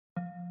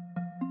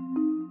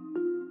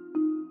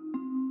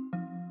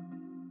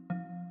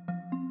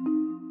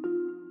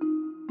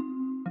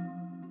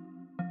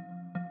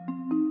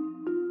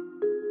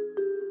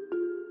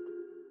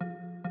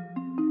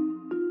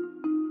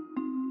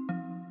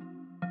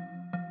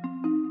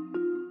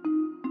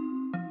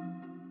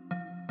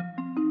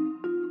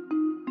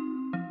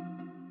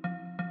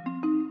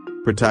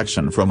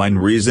Protection from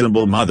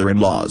unreasonable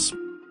mother-in-laws.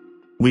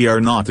 We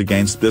are not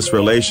against this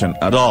relation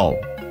at all.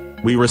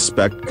 We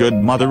respect good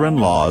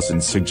mother-in-laws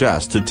and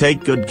suggest to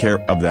take good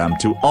care of them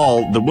to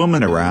all the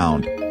women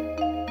around.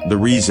 The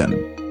reason: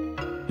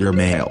 your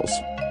mails,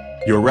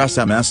 your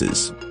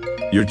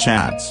SMSs, your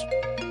chats,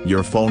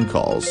 your phone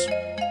calls,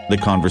 the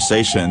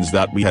conversations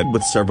that we had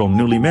with several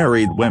newly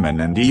married women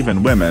and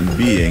even women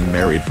being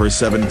married for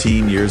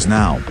 17 years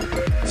now,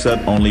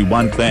 said only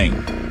one thing: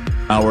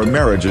 our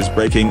marriage is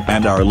breaking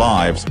and our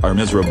lives are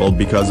miserable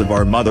because of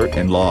our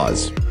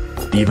mother-in-laws.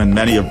 Even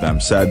many of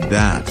them said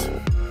that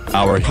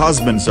our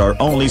husbands are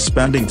only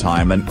spending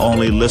time and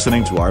only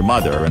listening to our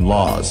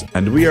mother-in-laws,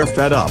 and we are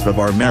fed up of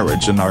our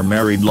marriage and our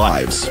married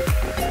lives.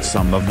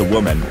 Some of the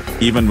women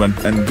even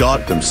went and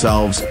got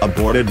themselves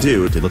aborted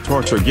due to the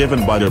torture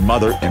given by their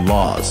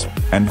mother-in-laws,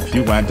 and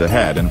few went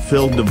ahead and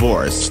filed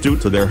divorce due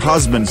to their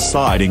husbands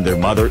citing their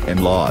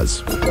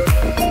mother-in-laws.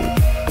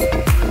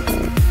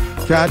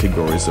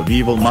 Categories of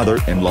evil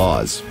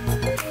mother-in-laws: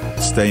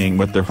 staying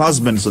with their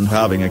husbands and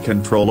having a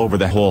control over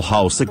the whole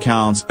house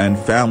accounts and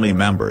family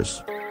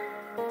members.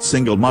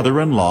 Single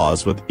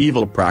mother-in-laws with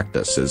evil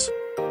practices.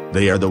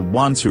 They are the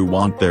ones who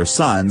want their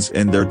sons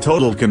in their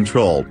total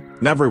control,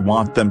 never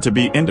want them to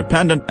be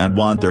independent and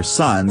want their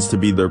sons to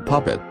be their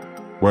puppet.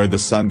 Where the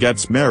son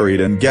gets married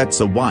and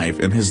gets a wife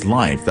in his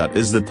life, that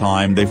is the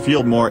time they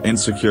feel more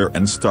insecure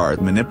and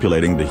start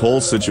manipulating the whole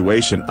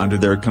situation under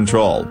their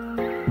control.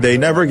 They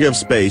never give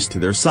space to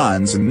their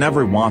sons and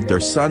never want their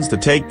sons to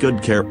take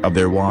good care of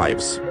their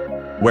wives.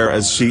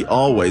 Whereas she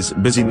always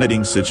busy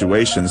knitting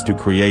situations to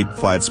create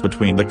fights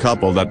between the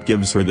couple that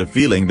gives her the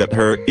feeling that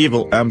her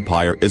evil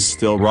empire is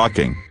still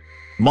rocking.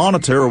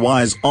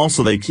 Monetary-wise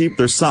also they keep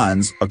their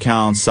sons'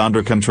 accounts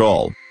under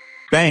control.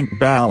 Bank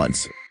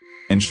balance,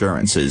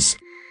 insurances,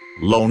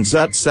 loans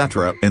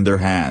etc. in their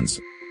hands.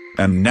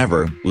 And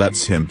never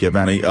lets him give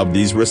any of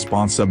these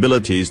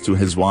responsibilities to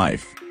his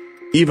wife.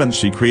 Even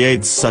she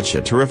creates such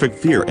a terrific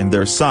fear in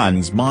their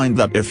son's mind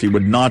that if he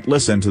would not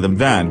listen to them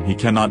then he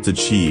cannot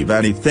achieve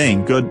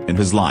anything good in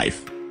his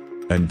life.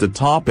 And to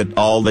top it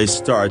all they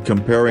start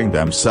comparing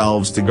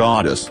themselves to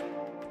Goddess.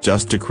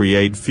 Just to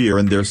create fear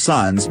in their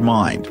son's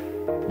mind.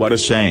 What a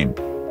shame.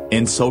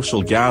 In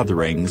social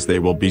gatherings they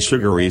will be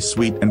sugary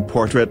sweet and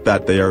portrait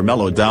that they are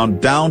mellow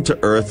down to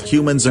earth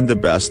humans and the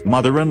best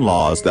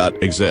mother-in-laws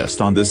that exist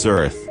on this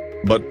earth.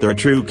 But their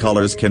true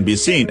colors can be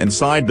seen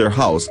inside their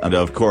house and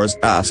of course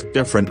ask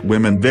different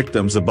women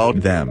victims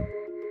about them.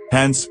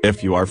 Hence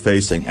if you are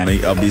facing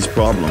any of these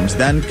problems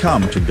then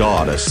come to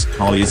Goddess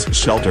Kali's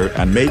shelter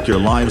and make your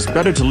lives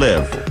better to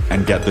live,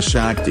 and get the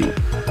Shakti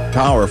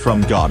power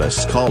from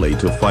Goddess Kali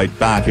to fight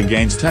back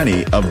against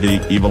any of the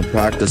evil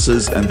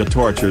practices and the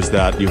tortures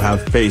that you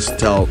have faced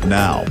till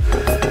now.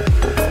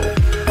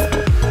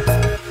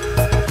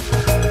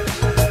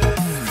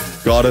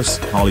 Goddess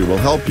Kali will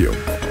help you.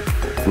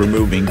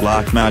 Removing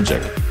black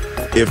magic.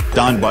 If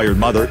done by your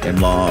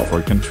mother-in-law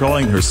for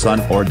controlling her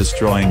son or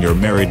destroying your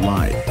married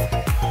life.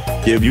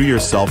 Give you your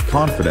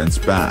self-confidence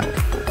back.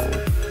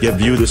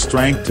 Give you the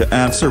strength to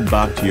answer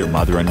back to your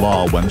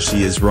mother-in-law when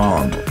she is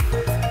wrong.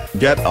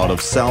 Get out of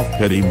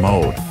self-pity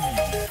mode.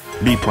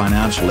 Be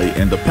financially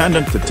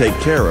independent to take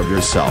care of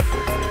yourself.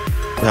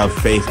 Have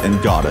faith in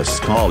Goddess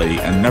Kali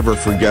and never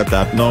forget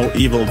that no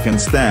evil can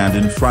stand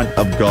in front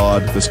of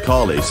Goddess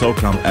Kali, so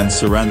come and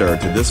surrender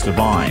to this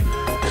divine,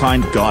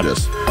 kind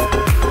goddess.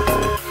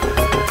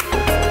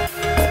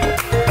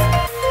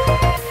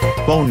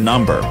 Phone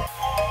number: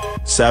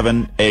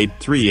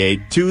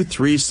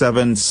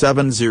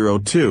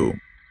 7838237702.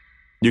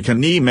 You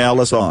can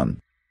email us on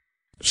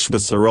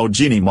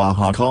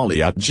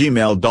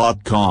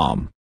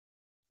shwetasarojinimahakali@gmail.com.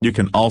 You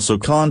can also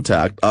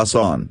contact us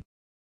on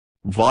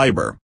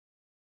Viber,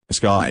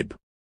 Skype,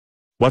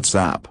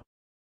 WhatsApp,